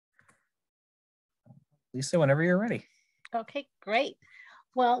Lisa, whenever you're ready. Okay, great.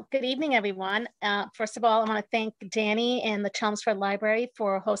 Well, good evening, everyone. First of all, I want to thank Danny and the Chelmsford Library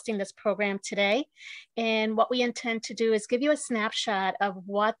for hosting this program today. And what we intend to do is give you a snapshot of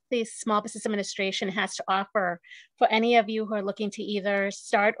what the Small Business Administration has to offer for any of you who are looking to either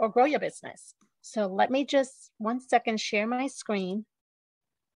start or grow your business. So let me just 1 second share my screen.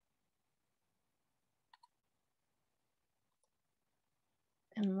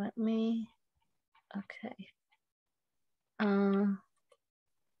 And let me, okay.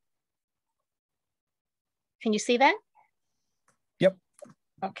 Can you see that? Yep.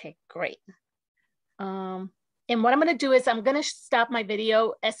 Okay, great. And what I'm going to do is I'm going to stop my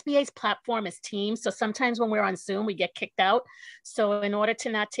video. SBA's platform is Teams. So sometimes when we're on Zoom, we get kicked out. So in order to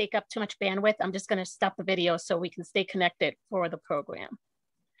not take up too much bandwidth, I'm just going to stop the video so we can stay connected for the program.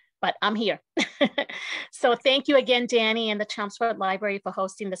 But I'm here. So thank you again, Danny and the Chelmsford Library for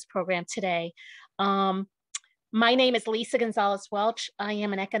hosting this program today. My name is Lisa Welch. I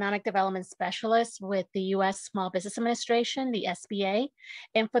am an economic development specialist with the U.S. Small Business Administration, the SBA.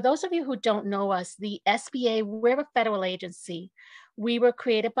 And for those of you who don't know us, the SBA, we're a federal agency. We were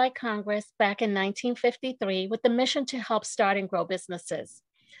created by Congress back in 1953 with the mission to help start and grow businesses.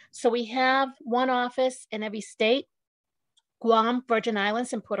 So we have one office in every state: Guam, Virgin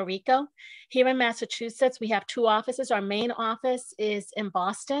Islands, and Puerto Rico. Here in Massachusetts, we have 2 offices. Our main office is in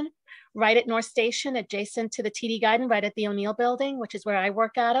Boston, right at North Station, adjacent to the TD Garden, right at the O'Neill Building, which is where I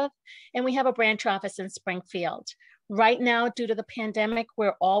work out of. And we have a branch office in Springfield. Right now, due to the pandemic,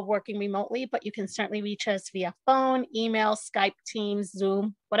 we're all working remotely, but you can certainly reach us via phone, email, Skype, Teams,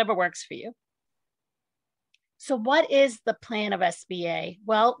 Zoom, whatever works for you. So what is the plan of SBA?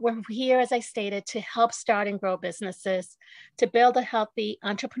 Well, we're here, as I stated, to help start and grow businesses, to build a healthy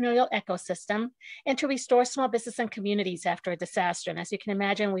entrepreneurial ecosystem, and to restore small business and communities after a disaster. And as you can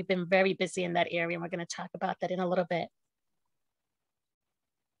imagine, we've been very busy in that area, and we're going to talk about that in a little bit.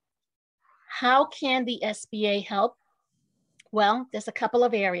 How can the SBA help? Well, there's a couple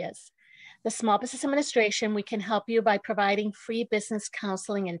of areas. The Small Business Administration, we can help you by providing free business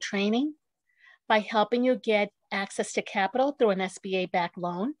counseling and training, by helping you get access to capital through an SBA-backed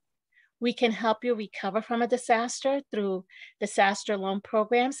loan. We can help you recover from a disaster through disaster loan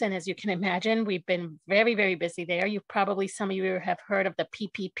programs. And as you can imagine, we've been very, very busy there. Some of you have heard of the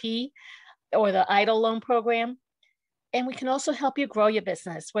PPP or the EIDL loan program. And we can also help you grow your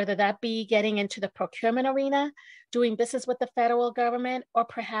business, whether that be getting into the procurement arena, doing business with the federal government, or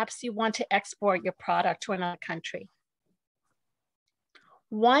perhaps you want to export your product to another country.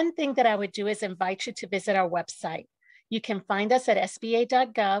 One thing that I would do is invite you to visit our website. You can find us at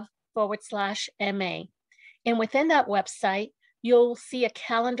sba.gov/MA. And within that website, you'll see a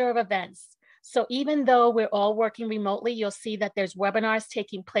calendar of events. So even though we're all working remotely, you'll see that there's webinars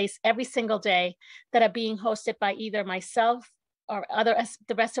taking place every single day that are being hosted by either myself or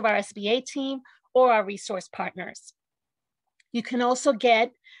the rest of our SBA team or our resource partners. You can also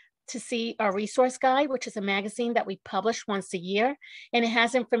get to see our resource guide, which is a magazine that we publish once a year. And it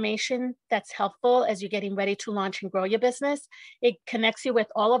has information that's helpful as you're getting ready to launch and grow your business. It connects you with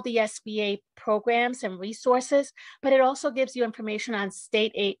all of the SBA programs and resources, but it also gives you information on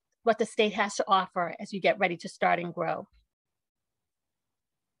state aid, what the state has to offer as you get ready to start and grow.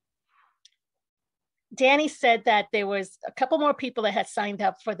 Danny said that there was a couple more people that had signed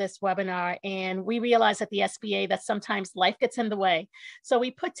up for this webinar, and we realized at the SBA that sometimes life gets in the way. So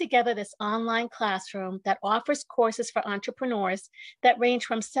we put together this online classroom that offers courses for entrepreneurs that range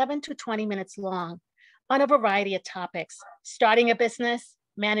from 7 to 20 minutes long on a variety of topics: starting a business,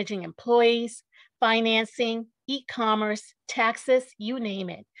 managing employees, financing, e-commerce, taxes, you name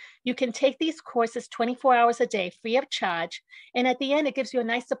it. You can take these courses 24 hours a day free of charge. And at the end, it gives you a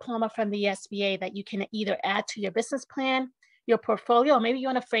nice diploma from the SBA that you can either add to your business plan, your portfolio, or maybe you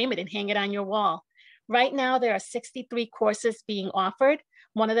want to frame it and hang it on your wall. Right now, there are 63 courses being offered.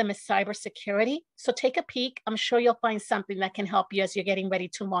 One of them is cybersecurity. So take a peek. I'm sure you'll find something that can help you as you're getting ready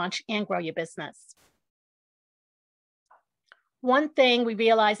to launch and grow your business. One thing we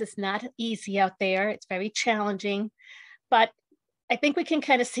realize is not easy out there. It's very challenging, but I think we can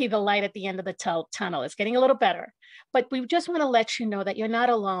kind of see the light at the end of the tunnel. It's getting a little better, but we just want to let you know that you're not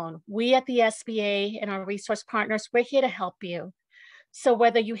alone. We at the SBA and our resource partners, we're here to help you. So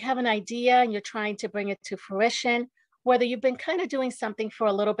whether you have an idea and you're trying to bring it to fruition, whether you've been kind of doing something for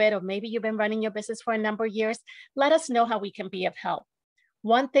a little bit, or maybe you've been running your business for a number of years, let us know how we can be of help.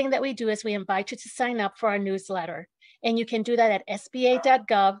 One thing that we do is we invite you to sign up for our newsletter. And you can do that at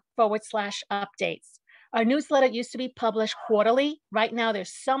sba.gov/updates. Our newsletter used to be published quarterly. Right now,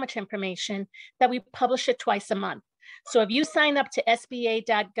 there's so much information that we publish it twice a month. So if you sign up to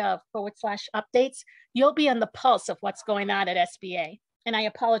sba.gov/updates, you'll be on the pulse of what's going on at SBA. And I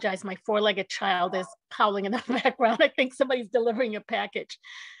apologize, my four-legged child is howling in the background. I think somebody's delivering a package.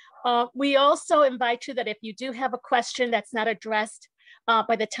 We also invite you that if you do have a question that's not addressed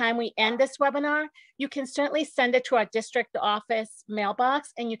by the time we end this webinar, you can certainly send it to our district office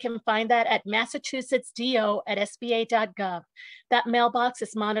mailbox, and you can find that at massachusettsdo@sba.gov. That mailbox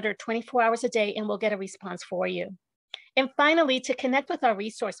is monitored 24 hours a day, and we'll get a response for you. And finally, to connect with our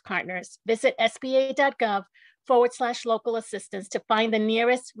resource partners, visit sba.gov/local assistance to find the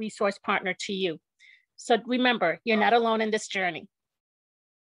nearest resource partner to you. So remember, you're not alone in this journey.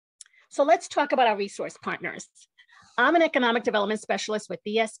 So let's talk about our resource partners. I'm an economic development specialist with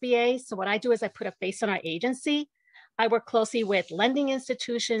the SBA. So what I do is I put a face on our agency. I work closely with lending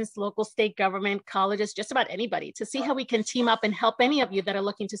institutions, local state government, colleges, just about anybody to see how we can team up and help any of you that are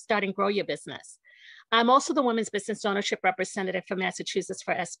looking to start and grow your business. I'm also the Women's Business Ownership Representative for Massachusetts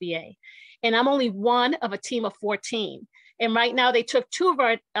for SBA. And I'm only one of a team of 14. And right now they took 2 of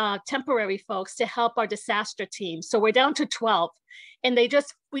our temporary folks to help our disaster team. So we're down to 12. And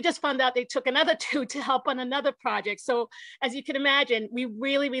we just found out they took another 2 to help on another project. So as you can imagine, we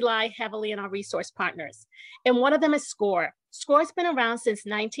really rely heavily on our resource partners. And one of them is SCORE. SCORE's been around since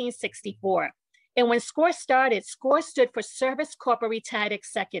 1964. And when SCORE started, SCORE stood for Service Corporate Retired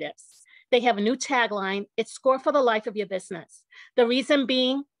Executives. They have a new tagline, it's SCORE for the life of your business. The reason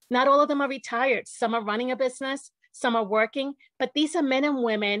being, not all of them are retired. Some are running a business, some are working, but these are men and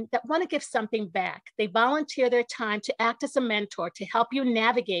women that want to give something back. They volunteer their time to act as a mentor to help you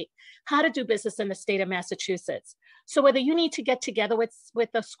navigate how to do business in the state of Massachusetts. So whether you need to get together with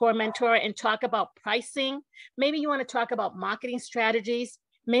a SCORE mentor and talk about pricing, maybe you want to talk about marketing strategies,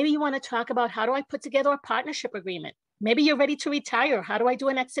 maybe you want to talk about how do I put together a partnership agreement? Maybe you're ready to retire. How do I do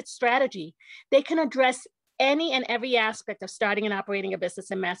an exit strategy? They can address any and every aspect of starting and operating a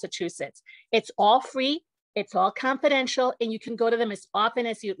business in Massachusetts. It's all free, it's all confidential, and you can go to them as often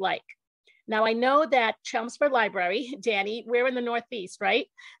as you'd like. Now, I know that Chelmsford Library, Danny, we're in the Northeast, right?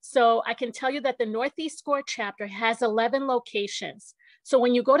 So I can tell you that the Northeast SCORE chapter has 11 locations. So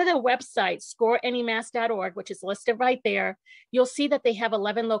when you go to their website, scoreanymass.org, which is listed right there, you'll see that they have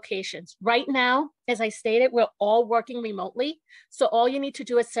 11 locations. Right now, as I stated, we're all working remotely. So all you need to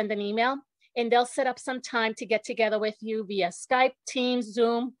do is send an email, and they'll set up some time to get together with you via Skype, Teams,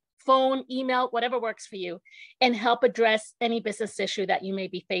 Zoom, phone, email, whatever works for you, and help address any business issue that you may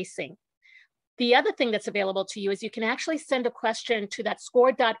be facing. The other thing that's available to you is you can actually send a question to that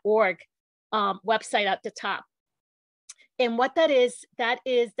score.org website at the top. And what that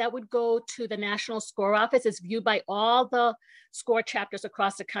would go to the National SCORE office. It's viewed by all the SCORE chapters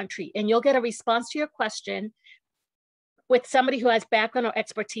across the country. And you'll get a response to your question with somebody who has background or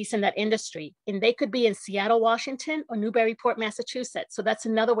expertise in that industry. And they could be in Seattle, Washington, or Newburyport, Massachusetts. So that's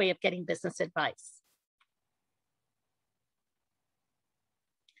another way of getting business advice.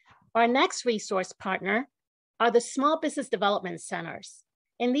 Our next resource partner are the Small Business Development Centers.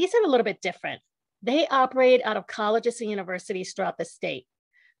 And these are a little bit different. They operate out of colleges and universities throughout the state.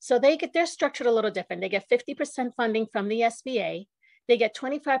 So they're structured a little different. They get 50% funding from the SBA. They get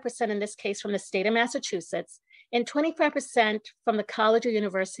 25% in this case from the state of Massachusetts, and 25% from the college or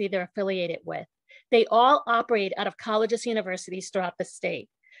university they're affiliated with. They all operate out of colleges and universities throughout the state.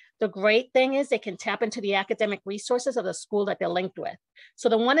 The great thing is they can tap into the academic resources of the school that they're linked with. So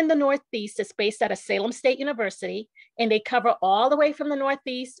the one in the Northeast is based out of Salem State University, and they cover all the way from the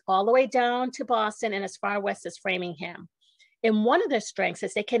Northeast, all the way down to Boston and as far west as Framingham. And one of their strengths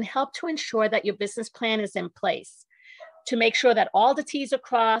is they can help to ensure that your business plan is in place, to make sure that all the T's are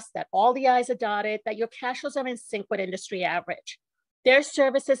crossed, that all the I's are dotted, that your cash flows are in sync with industry average. Their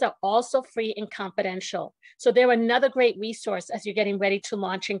services are also free and confidential. So they're another great resource as you're getting ready to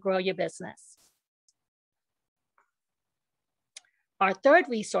launch and grow your business. Our third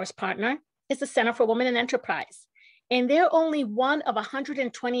resource partner is the Center for Women in Enterprise. And they're only one of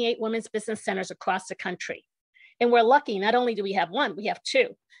 128 women's business centers across the country. And we're lucky, not only do we have one, we have 2.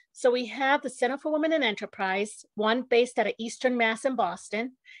 So we have the Center for Women in Enterprise, one based out of Eastern Mass in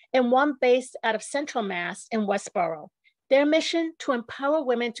Boston, and one based out of Central Mass in Westboro. Their mission to empower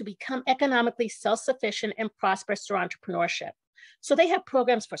women to become economically self-sufficient and prosperous through entrepreneurship. So they have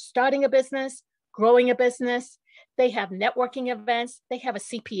programs for starting a business, growing a business. They have networking events. They have a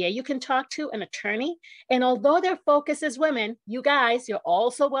CPA you can talk to, an attorney. And although their focus is women, you guys, you're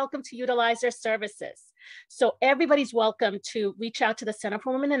also welcome to utilize their services. So everybody's welcome to reach out to the Center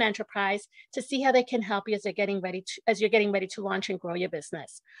for Women in Enterprise to see how they can help you as you're getting ready to launch and grow your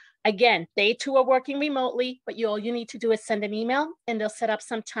business. Again, they too are working remotely, but all you need to do is send an email and they'll set up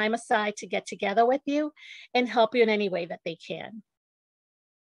some time aside to get together with you and help you in any way that they can.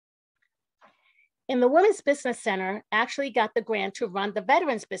 And the Women's Business Center actually got the grant to run the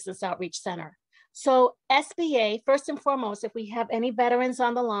Veterans Business Outreach Center. So SBA, first and foremost, if we have any veterans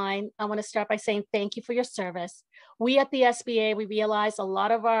on the line, I want to start by saying thank you for your service. We at the SBA, we realized a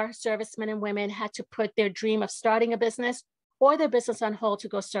lot of our servicemen and women had to put their dream of starting a business or their business on hold to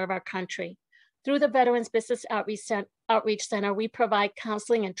go serve our country. Through the Veterans Business Outreach Center, we provide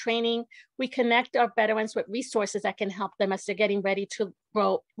counseling and training. We connect our veterans with resources that can help them as they're getting ready to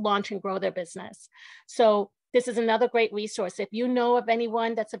launch and grow their business. So this is another great resource. If you know of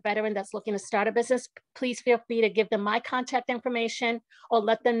anyone that's a veteran that's looking to start a business, please feel free to give them my contact information or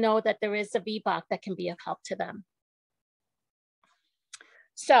let them know that there is a VBOC that can be of help to them.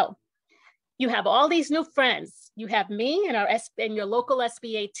 So you have all these new friends. You have me and your local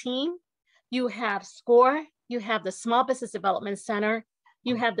SBA team. You have SCORE. You have the Small Business Development Center.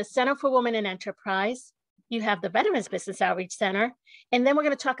 You have the Center for Women in Enterprise. You have the Veterans Business Outreach Center. And then we're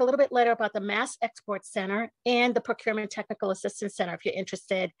going to talk a little bit later about the Mass Export Center and the Procurement Technical Assistance Center if you're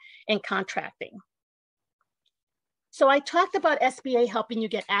interested in contracting. So I talked about SBA helping you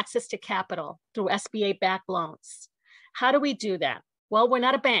get access to capital through SBA-backed loans. How do we do that? Well, we're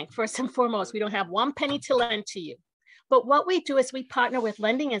not a bank, first and foremost. We don't have one penny to lend to you. But what we do is we partner with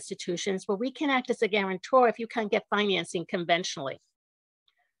lending institutions where we can act as a guarantor if you can't get financing conventionally.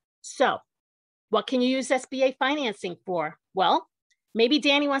 So what can you use SBA financing for? Well, maybe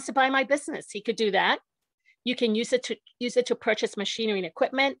Danny wants to buy my business. He could do that. You can use it to purchase machinery and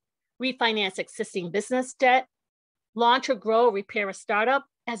equipment, refinance existing business debt, launch or grow or repair a startup,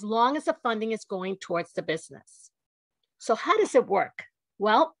 as long as the funding is going towards the business. So how does it work?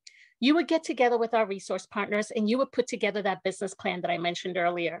 Well, you would get together with our resource partners and you would put together that business plan that I mentioned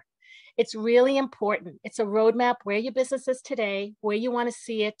earlier. It's really important. It's a roadmap where your business is today, where you want to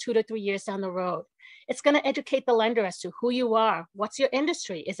see it 2 to 3 years down the road. It's going to educate the lender as to who you are. What's your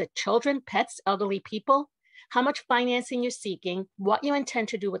industry? Is it children, pets, elderly people? How much financing you're seeking, what you intend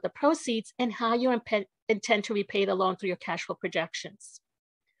to do with the proceeds, and how you intend to repay the loan through your cash flow projections.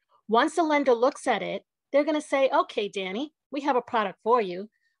 Once the lender looks at it, they're going to say, okay, Danny, we have a product for you.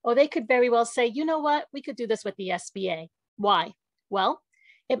 Or they could very well say, you know what, we could do this with the SBA. Why? Well,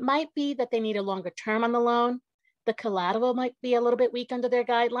 it might be that they need a longer term on the loan. The collateral might be a little bit weak under their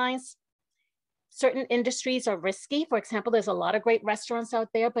guidelines. Certain industries are risky. For example, there's a lot of great restaurants out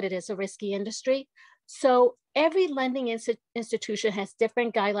there, but it is a risky industry. So every lending institution has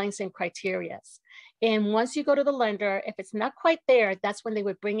different guidelines and criteria. And once you go to the lender, if it's not quite there, that's when they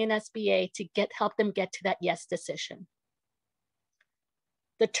would bring in SBA to help them get to that yes decision.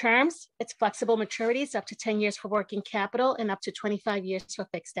 The terms, it's flexible maturities, up to 10 years for working capital and up to 25 years for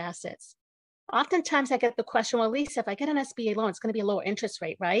fixed assets. Oftentimes I get the question, well, Lisa, if I get an SBA loan, it's going to be a lower interest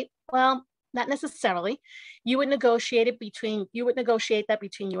rate, right? Well, not necessarily. You would negotiate that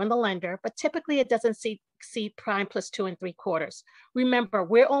between you and the lender, but typically it doesn't exceed prime plus 2 3/4. Remember,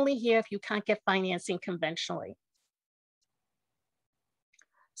 we're only here if you can't get financing conventionally.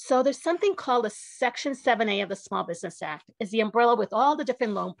 So there's something called a Section 7A of the Small Business Act, is the umbrella with all the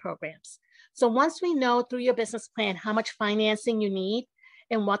different loan programs. So once we know through your business plan how much financing you need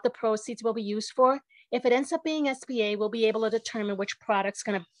and what the proceeds will be used for, if it ends up being SBA, we'll be able to determine which product's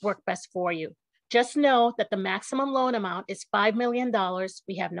going to work best for you. Just know that the maximum loan amount is $5 million.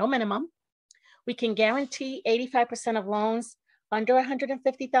 We have no minimum. We can guarantee 85% of loans under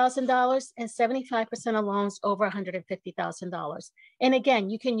 $150,000 and 75% of loans over $150,000. And again,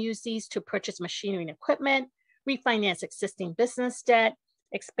 you can use these to purchase machinery and equipment, refinance existing business debt,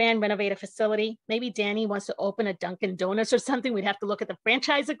 expand, renovate a facility. Maybe Danny wants to open a Dunkin' Donuts or something. We'd have to look at the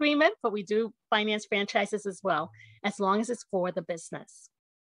franchise agreement, but we do finance franchises as well, as long as it's for the business.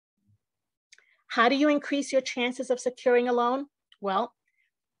 How do you increase your chances of securing a loan? Well,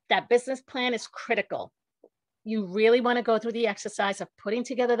 that business plan is critical. You really want to go through the exercise of putting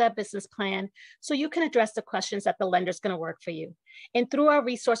together that business plan so you can address the questions that the lender's going to work for you. And through our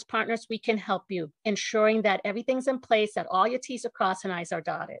resource partners, we can help you, ensuring that everything's in place, that all your T's are crossed and I's are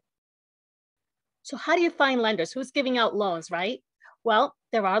dotted. So how do you find lenders? Who's giving out loans, right? Well,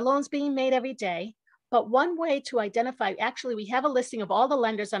 there are loans being made every day, but one way to identify, actually, we have a listing of all the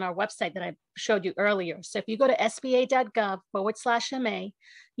lenders on our website that I showed you earlier. So if you go to sba.gov/MA,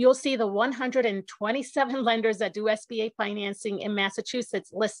 you'll see the 127 lenders that do SBA financing in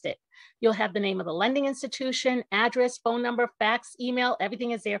Massachusetts listed. You'll have the name of the lending institution, address, phone number, fax, email,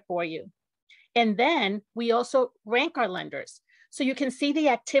 everything is there for you. And then we also rank our lenders. So you can see the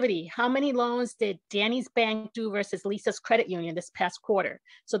activity. How many loans did Danny's bank do versus Lisa's credit union this past quarter?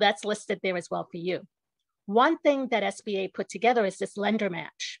 So that's listed there as well for you. One thing that SBA put together is this lender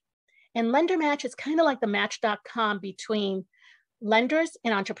match. And lender match is kind of like the match.com between lenders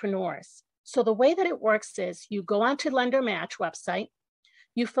and entrepreneurs. So the way that it works is you go onto lender match website,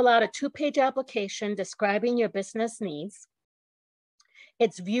 you fill out a 2-page application describing your business needs.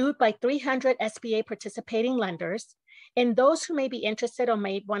 It's viewed by 300 SBA participating lenders. And those who may be interested or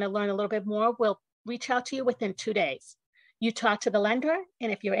may want to learn a little bit more will reach out to you within 2 days. You talk to the lender,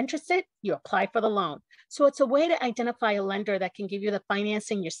 and if you're interested, you apply for the loan. So it's a way to identify a lender that can give you the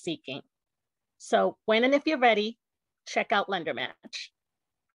financing you're seeking. So when and if you're ready, check out Lender Match.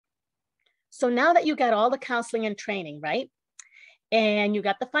 So now that you got all the counseling and training, right? And you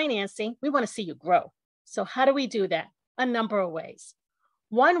got the financing, we want to see you grow. So how do we do that? A number of ways.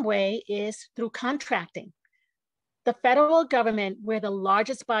 One way is through contracting. The federal government, we're the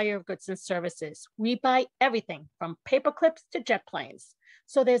largest buyer of goods and services. We buy everything from paper clips to jet planes.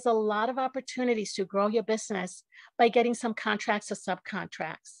 So there's a lot of opportunities to grow your business by getting some contracts or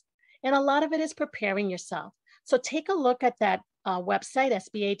subcontracts. And a lot of it is preparing yourself. So take a look at that website,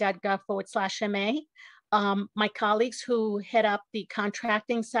 sba.gov/MA. My colleagues who head up the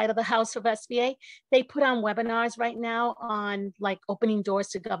contracting side of the house of SBA, they put on webinars right now on like opening doors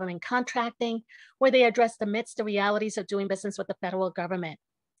to government contracting, where they address the myths, the realities of doing business with the federal government.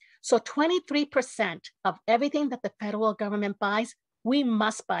 So 23% of everything that the federal government buys, we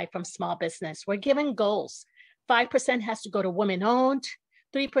must buy from small business. We're given goals. 5% has to go to women-owned,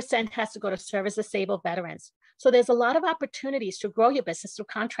 3% has to go to service-disabled veterans. So there's a lot of opportunities to grow your business through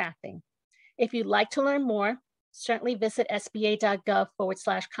contracting. If you'd like to learn more, certainly visit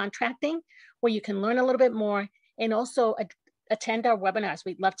sba.gov/contracting, where you can learn a little bit more and also attend our webinars.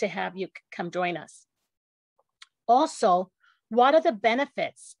 We'd love to have you come join us. Also, what are the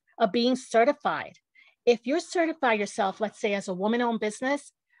benefits of being certified? If you're certified yourself, let's say as a woman-owned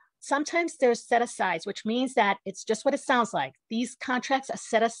business, sometimes there's set-asides, which means that it's just what it sounds like. These contracts are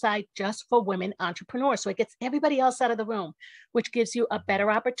set aside just for women entrepreneurs. So it gets everybody else out of the room, which gives you a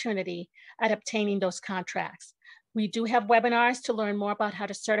better opportunity at obtaining those contracts. We do have webinars to learn more about how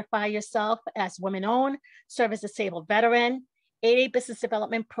to certify yourself as women-owned, service-disabled veteran, 8A Business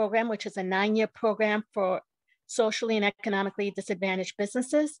Development Program, which is a 9-year program for socially and economically disadvantaged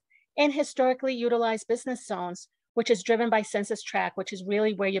businesses, and historically utilized business zones, which is driven by census tract, which is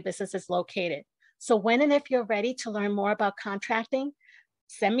really where your business is located. So when and if you're ready to learn more about contracting,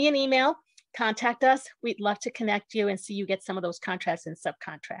 send me an email, contact us. We'd love to connect you and see you get some of those contracts and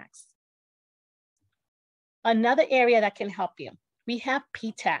subcontracts. Another area that can help you, we have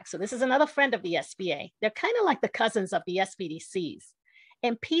PTAC. So this is another friend of the SBA. They're kind of like the cousins of the SBDCs.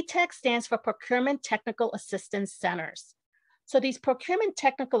 And PTAC stands for Procurement Technical Assistance Centers. So these Procurement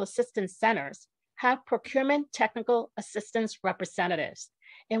Technical Assistance Centers have procurement technical assistance representatives.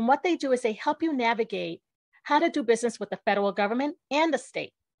 And what they do is they help you navigate how to do business with the federal government and the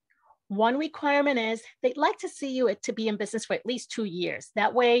state. One requirement is they'd like to see you to be in business for at least 2 years.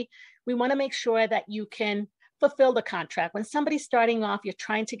 That way, we want to make sure that you can fulfill the contract. When somebody's starting off, you're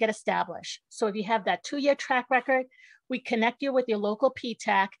trying to get established. So if you have that 2-year track record, we connect you with your local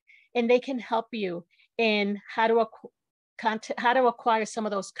PTAC, and they can help you in how to acquire some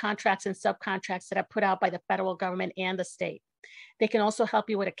of those contracts and subcontracts that are put out by the federal government and the state. They can also help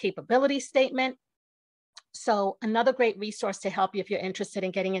you with a capability statement. So another great resource to help you if you're interested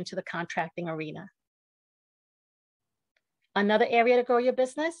in getting into the contracting arena. Another area to grow your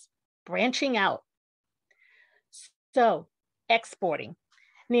business, branching out. So exporting.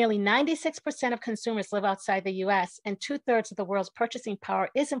 Nearly 96% of consumers live outside the US, and 2/3 of the world's purchasing power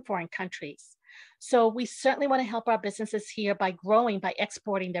is in foreign countries. So we certainly want to help our businesses here by growing, by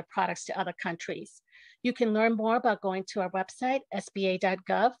exporting their products to other countries. You can learn more about going to our website,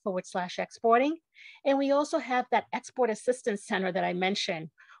 sba.gov/exporting. And we also have that Export Assistance Center that I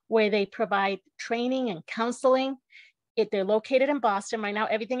mentioned, where they provide training and counseling. They're located in Boston. Right now,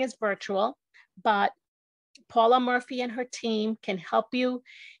 everything is virtual, but Paula Murphy and her team can help you.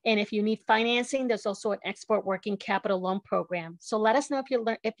 And if you need financing, there's also an export working capital loan program. So let us know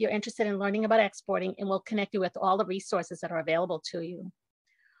if you're interested in learning about exporting, and we'll connect you with all the resources that are available to you.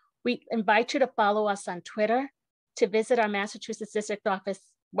 We invite you to follow us on Twitter, to visit our Massachusetts District Office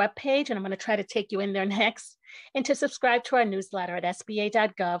webpage, and I'm going to try to take you in there next, and to subscribe to our newsletter at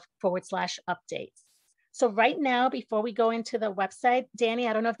sba.gov/updates. So right now, before we go into the website, Danny,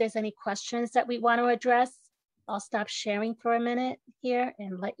 I don't know if there's any questions that we want to address. I'll stop sharing for a minute here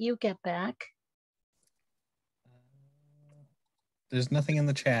and let you get back. there's nothing in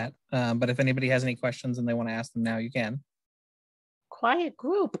the chat, but if anybody has any questions and they want to ask them now, you can. Quiet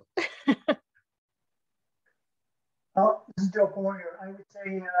group. Oh, this is Joe Poirier. I would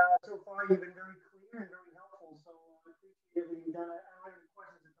say so far you've been very clear and very helpful. So I appreciate everything you've done. I don't have any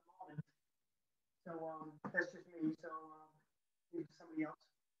questions at the moment. So that's just me. So maybe somebody else.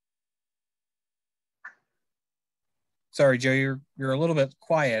 Sorry, Joe, you're a little bit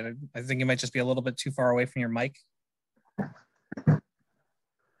quiet. I think you might just be a little bit too far away from your mic. I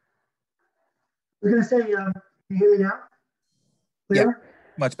was going to say, can you hear me now? Clear? Yeah,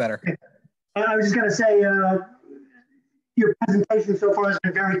 much better. Okay. I was just going to say, your presentation so far has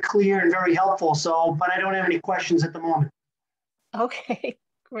been very clear and very helpful. So, but I don't have any questions at the moment. Okay,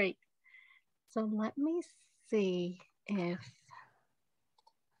 great. So let me see if,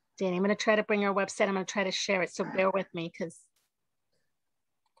 Danny, I'm going to try to bring our website. I'm going to try to share it. So bear with me because.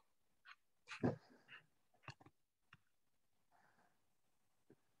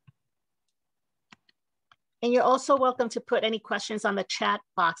 And you're also welcome to put any questions on the chat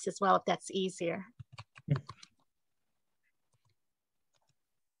box as well, if that's easier.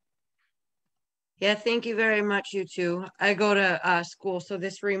 Yeah, thank you very much, you two. I go to school, so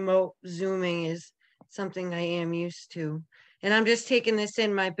this remote Zooming is something I am used to. And I'm just taking this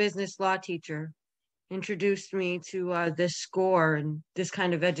in. My business law teacher introduced me to this SCORE and this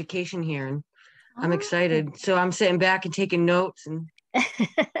kind of education here. And I'm excited. So I'm sitting back and taking notes and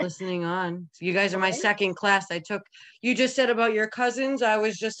listening on. So you guys are my second class I took. You just said about your cousins. I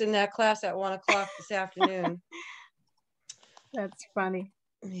was just in that class at 1 o'clock this afternoon. That's funny.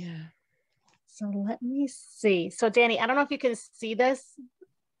 Yeah. So let me see. So Danny, I don't know if you can see this.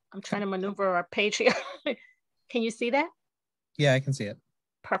 I'm trying to maneuver our page here. Can you see that? Yeah, I can see it.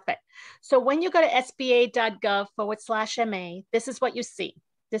 Perfect. So when you go to sba.gov/MA, this is what you see.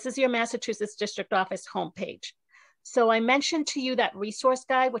 This is your Massachusetts District Office homepage. So I mentioned to you that resource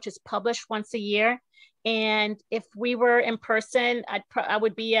guide, which is published once a year. And if we were in person, I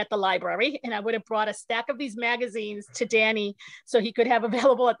would be at the library and I would have brought a stack of these magazines to Danny so he could have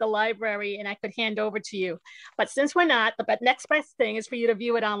available at the library and I could hand over to you. But since we're not, the next best thing is for you to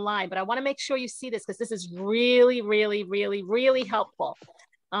view it online. But I want to make sure you see this because this is really, really, really, really helpful.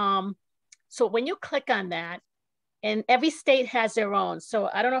 So when you click on that, and every state has their own. So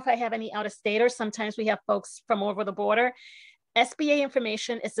I don't know if I have any out of staters. Sometimes we have folks from over the border. SBA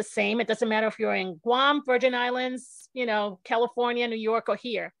information is the same. It doesn't matter if you're in Guam, Virgin Islands, you know, California, New York, or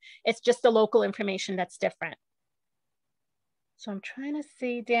here. It's just the local information that's different. So I'm trying to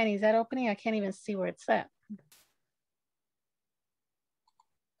see, Danny, is that opening? I can't even see where it's at.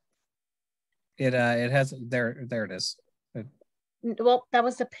 It has there it is. Well, that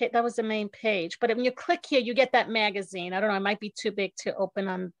was the main page. But when you click here, you get that magazine. I don't know, it might be too big to open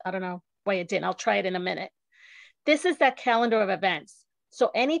on, I don't know why it didn't. I'll try it in a minute. This is that calendar of events.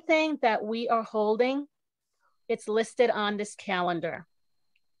 So anything that we are holding, it's listed on this calendar.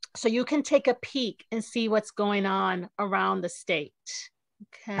 So you can take a peek and see what's going on around the state.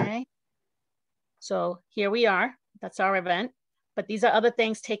 Okay. So here we are. That's our event. But these are other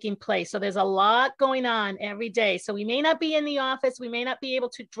things taking place. So there's a lot going on every day. So we may not be in the office. We may not be able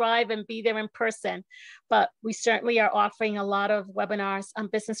to drive and be there in person, but we certainly are offering a lot of webinars on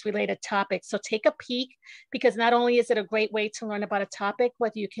business related topics. So take a peek because not only is it a great way to learn about a topic,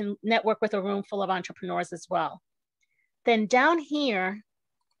 but you can network with a room full of entrepreneurs as well. Then down here,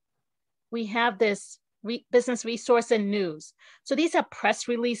 we have this business resource and news. So these are press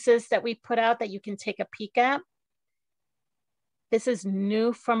releases that we put out that you can take a peek at. This is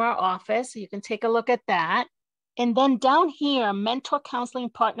new from our office. So you can take a look at that. And then down here, Mentor Counseling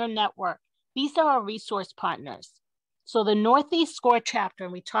Partner Network. These are our resource partners. So the Northeast SCORE chapter,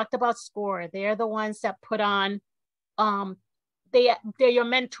 and we talked about SCORE, they're the ones that put on, they're your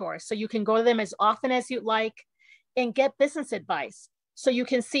mentors. So you can go to them as often as you'd like and get business advice. So you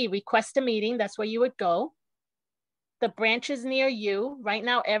can see, request a meeting, that's where you would go. The branches near you, right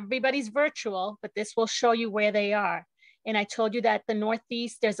now everybody's virtual, but this will show you where they are. And I told you that the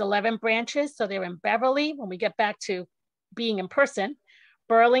Northeast, there's 11 branches. So they're in Beverly, when we get back to being in person,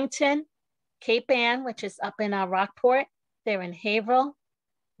 Burlington, Cape Ann, which is up in Rockport. They're in Haverhill,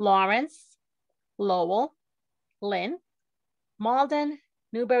 Lawrence, Lowell, Lynn, Malden,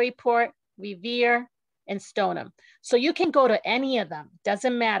 Newburyport, Revere, and Stoneham. So you can go to any of them,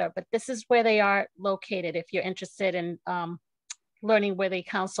 doesn't matter, but this is where they are located if you're interested in learning where they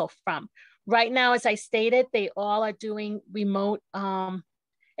counsel from. Right now, as I stated, they all are doing remote,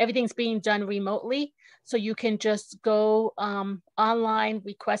 everything's being done remotely. So you can just go online,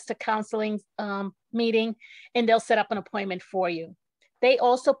 request a counseling meeting, and they'll set up an appointment for you. They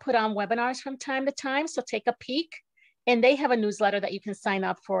also put on webinars from time to time, so take a peek And they have a newsletter that you can sign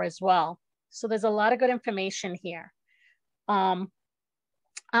up for as well. So there's a lot of good information here. I'm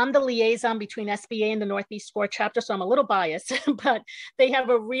the liaison between SBA and the Northeast SCORE chapter, so I'm a little biased, but they have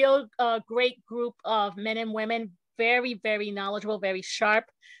a real great group of men and women, very, very knowledgeable, very sharp.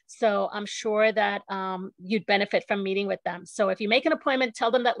 So I'm sure that you'd benefit from meeting with them. So if you make an appointment,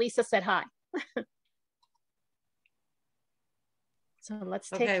 tell them that Lisa said hi. So let's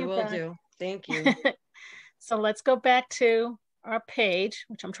take Okay, you will back. do. Thank you. So let's go back to our page,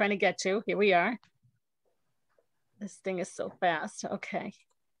 which I'm trying to get to. Here we are. This thing is so fast. Okay.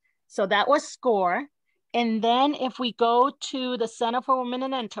 So that was SCORE. And then if we go to the Center for Women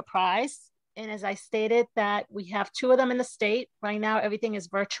in Enterprise, and as I stated that we have 2 of them in the state. Right now, everything is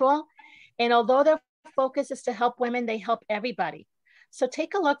virtual. And although their focus is to help women, they help everybody. So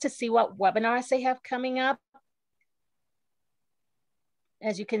take a look to see what webinars they have coming up.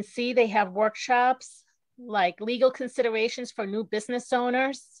 As you can see, they have workshops like legal considerations for new business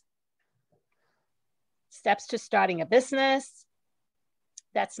owners, steps to starting a business.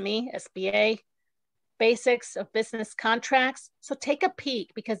 That's me, SBA, basics of business contracts. So take a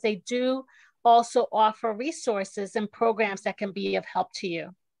peek because they do also offer resources and programs that can be of help to you.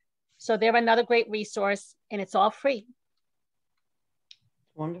 So they're another great resource and it's all free.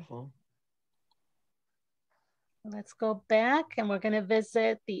 Wonderful. Let's go back and we're going to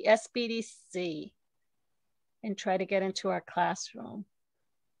visit the SBDC and try to get into our classroom.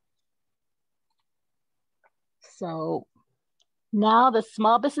 So now the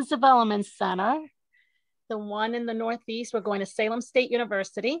Small Business Development Center, the one in the Northeast, we're going to Salem State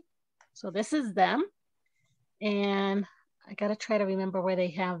University. So this is them. And I got to try to remember where they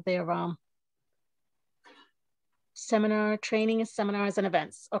have their seminar, training and seminars and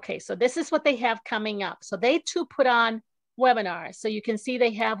events. Okay, so this is what they have coming up. So they too put on webinars. So you can see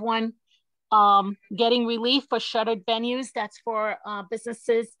they have one, getting relief for shuttered venues. That's for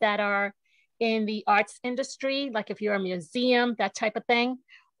businesses that are in the arts industry, like if you're a museum, that type of thing.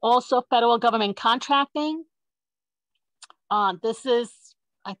 Also federal government contracting. This is,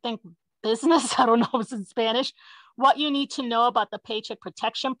 I think, business. I don't know if it's in Spanish. What you need to know about the Paycheck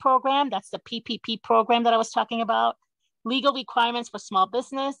Protection Program. That's the PPP program that I was talking about. Legal requirements for small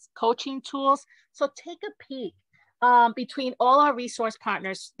business, coaching tools. So take a peek. Between all our resource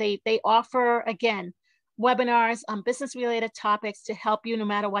partners, they offer, again, webinars on business related topics to help you no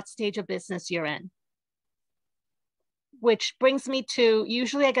matter what stage of business you're in. Which brings me to,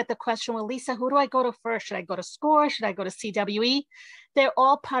 usually I get the question, well, Lisa, who do I go to first? Should I go to SCORE? Should I go to CWE? They're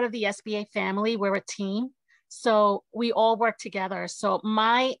all part of the SBA family. We're a team. So we all work together. So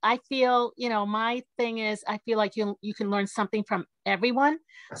I feel, my thing is, I feel like you can learn something from everyone.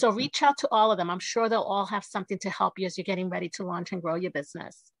 So reach out to all of them. I'm sure they'll all have something to help you as you're getting ready to launch and grow your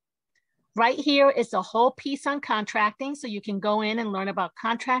business. Right here is the whole piece on contracting. So you can go in and learn about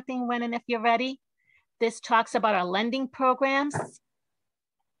contracting when and if you're ready. This talks about our lending programs,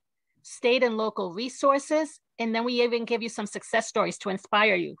 state and local resources, and then we even give you some success stories to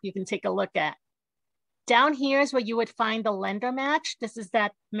inspire you. You can take a look at. Down here is where you would find the lender match. This is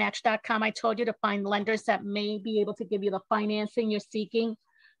that match.com I told you to find lenders that may be able to give you the financing you're seeking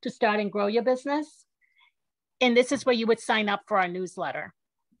to start and grow your business. And this is where you would sign up for our newsletter.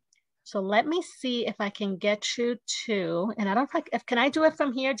 So let me see if I can get you to, and I don't know if can I do it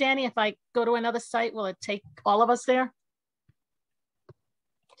from here, Danny? If I go to another site, will it take all of us there?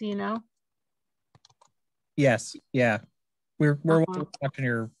 Do you know? Yes. Yeah. We're watching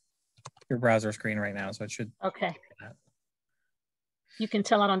your browser screen right now, so it should. Okay. You can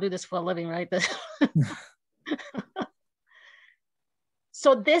tell I don't do this for a living, right?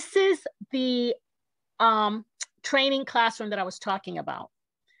 So this is the training classroom that I was talking about.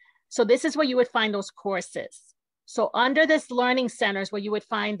 So this is where you would find those courses. So under this learning centers where you would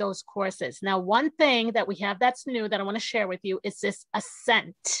find those courses. Now, one thing that we have that's new that I want to share with you is this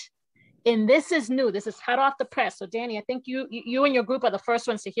Ascent. And this is new. This is hot off the press. So Danny, I think you and your group are the first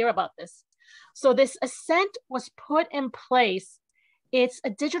ones to hear about this. So this Ascent was put in place. It's a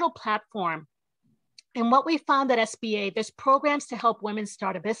digital platform. And what we found at SBA, there's programs to help women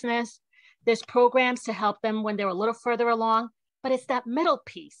start a business. There's programs to help them when they're a little further along, but it's that middle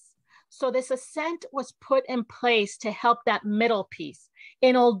piece. So this Ascent was put in place to help that middle piece.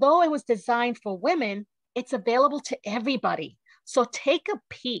 And although it was designed for women, it's available to everybody. So take a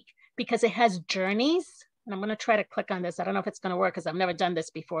peek because it has journeys. And I'm going to try to click on this. I don't know if it's going to work because I've never done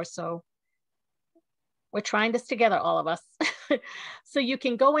this before. So we're trying this together, all of us. So you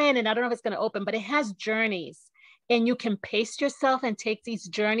can go in and I don't know if it's going to open, but it has journeys. And you can pace yourself and take these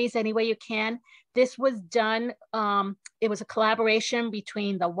journeys any way you can. This was done, it was a collaboration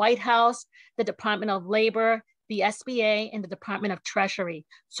between the White House, the Department of Labor, the SBA, and the Department of Treasury.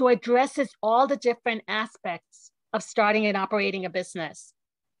 So it addresses all the different aspects of starting and operating a business.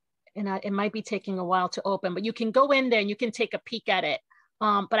 And it might be taking a while to open, but you can go in there and you can take a peek at it.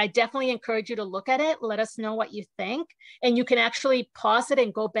 But I definitely encourage you to look at it. Let us know what you think. And you can actually pause it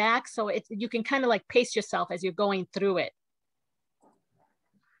and go back. So you can kind of like pace yourself as you're going through it.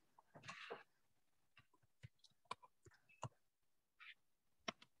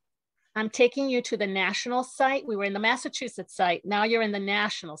 I'm taking you to the national site. We were in the Massachusetts site. Now you're in the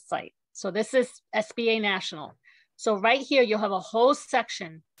national site. So this is SBA National. So right here, you'll have a whole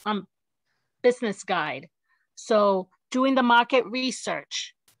section on business guide. So doing the market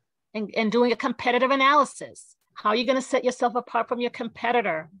research and doing a competitive analysis. How are you going to set yourself apart from your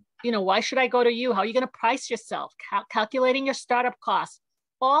competitor? You know, why should I go to you? How are you going to price yourself? Calculating your startup costs.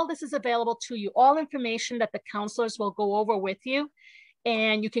 All this is available to you. All information that the counselors will go over with you.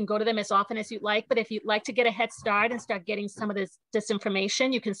 And you can go to them as often as you'd like. But if you'd like to get a head start and start getting some of this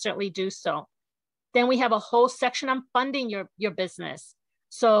information, you can certainly do so. Then we have a whole section on funding your business.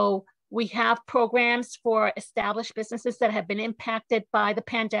 So we have programs for established businesses that have been impacted by the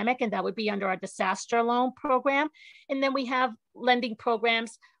pandemic, and that would be under our disaster loan program. And then we have lending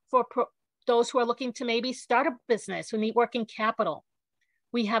programs for those who are looking to maybe start a business, who need working capital.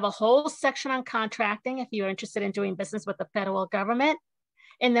 We have a whole section on contracting if you're interested in doing business with the federal government.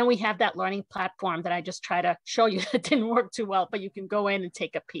 And then we have that learning platform that I just try to show you that didn't work too well, but you can go in and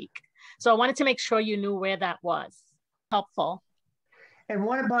take a peek. So I wanted to make sure you knew where that was. Helpful. And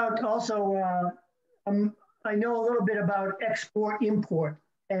what about also, I know a little bit about export import.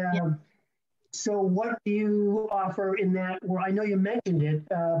 Yeah. So what do you offer in that? Well, I know you mentioned it,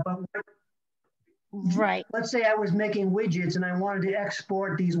 but right. Let's say I was making widgets and I wanted to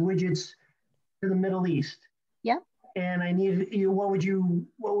export these widgets to the Middle East. Yeah. And I needed you. What would be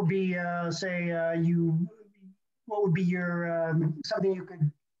what would be your something you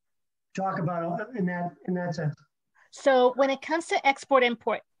could talk about in that sense? So when it comes to export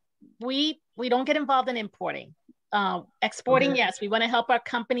import, we don't get involved in importing. Exporting, yes, we want to help our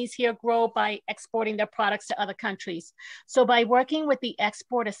companies here grow by exporting their products to other countries. So by working with the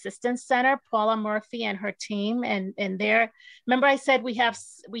Export Assistance Center, Paula Murphy and her team, and remember I said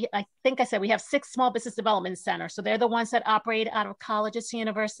I think I said we have 6 small business development centers. So they're the ones that operate out of colleges and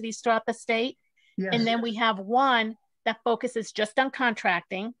universities throughout the state. Yes. And then we have one that focuses just on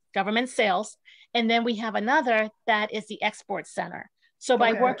contracting, government sales. And then we have another that is the Export Center. So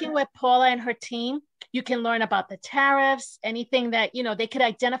by working with Paula and her team, you can learn about the tariffs, anything that, they could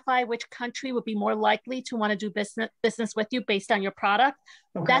identify which country would be more likely to want to do business with you based on your product.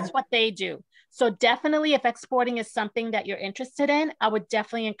 Okay. That's what they do. So definitely if exporting is something that you're interested in, I would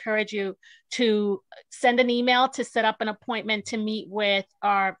definitely encourage you to send an email to set up an appointment to meet with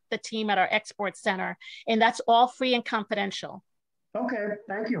the team at our Export Center. And that's all free and confidential. Okay,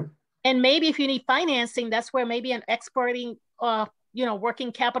 thank you. And maybe if you need financing, that's where maybe an exporting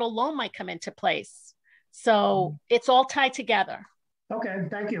working capital loan might come into place. So it's all tied together. Okay,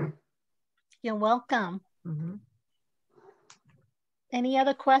 thank you. You're welcome. Mm-hmm. Any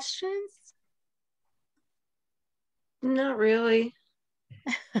other questions? Not really.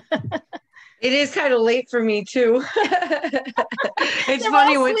 It is kind of late for me too. It's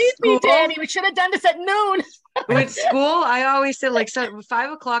funny with school. Danny. We should have done this at noon. With school, I always say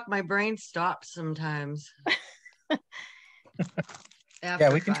 5 o'clock, my brain stops sometimes.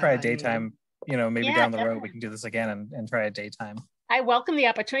 Yeah, we can try a daytime, maybe down the road, we can do this again and try a daytime. I welcome the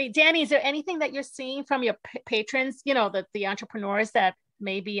opportunity. Danny, is there anything that you're seeing from your patrons, the entrepreneurs that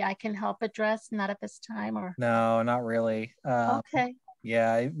maybe I can help address? Not at this time, or? No, not really. Okay.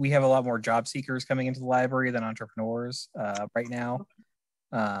 Yeah, we have a lot more job seekers coming into the library than entrepreneurs right now.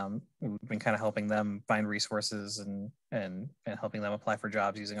 We've been kind of helping them find resources and helping them apply for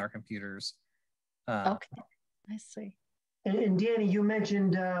jobs using our computers. Okay, I see. And Danny, you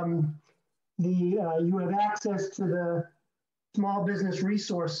mentioned you have access to the Small Business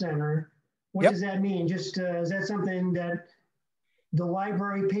Resource Center. What does that mean? Just is that something that the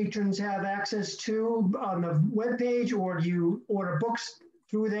library patrons have access to on the webpage, or do you order books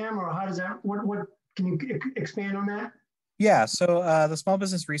through them, or how does that? What can you expand on that? Yeah, so the Small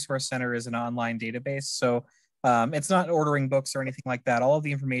Business Resource Center is an online database. So it's not ordering books or anything like that. All of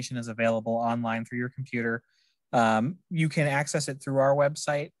the information is available online through your computer. You can access it through our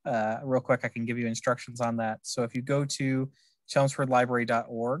website. Real quick, I can give you instructions on that. So if you go to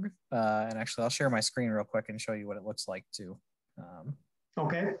chelmsfordlibrary.org, and actually I'll share my screen real quick and show you what it looks like too.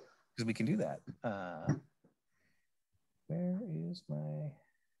 Okay. Because we can do that. Where is my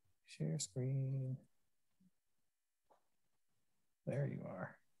share screen? There you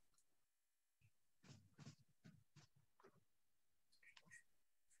are.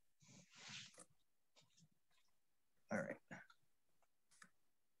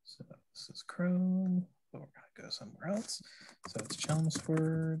 So this is Chrome. But we're going to go somewhere else. So it's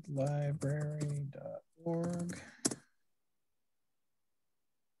chelmsfordlibrary.org.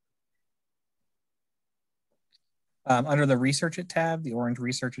 Under the Research It tab, the orange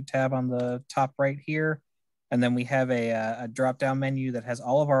Research It tab on the top right here. And then we have a drop-down menu that has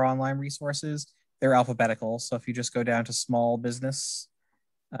all of our online resources. They're alphabetical. So if you just go down to small business,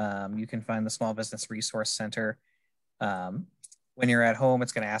 you can find the Small Business Resource Center. When you're at home,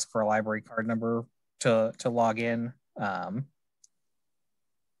 it's going to ask for a library card number to log in. But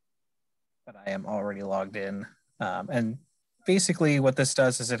I am already logged in. And basically what this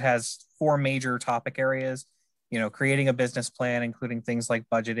does is it has 4 major topic areas. You know, creating a business plan, including things like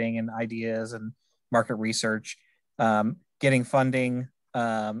budgeting and ideas and market research, getting funding,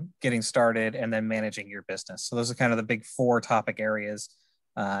 getting started, and then managing your business. So those are kind of the big 4 topic areas.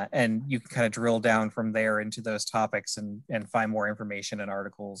 And you can kind of drill down from there into those topics and find more information and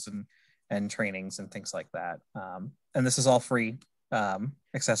articles and trainings and things like that. And this is all free,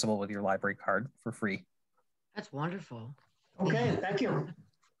 accessible with your library card for free. That's wonderful. Okay, thank you.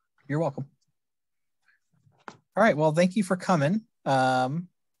 You're welcome. All right, well, thank you for coming. And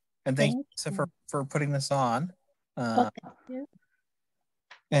thank you for putting this on. Thank you.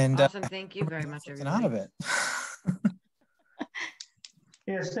 And Awesome. Thank you very much, everybody. Out of it.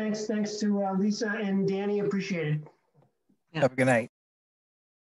 Yes, thanks to Lisa and Danny. Appreciate it. Yeah. Have a good night.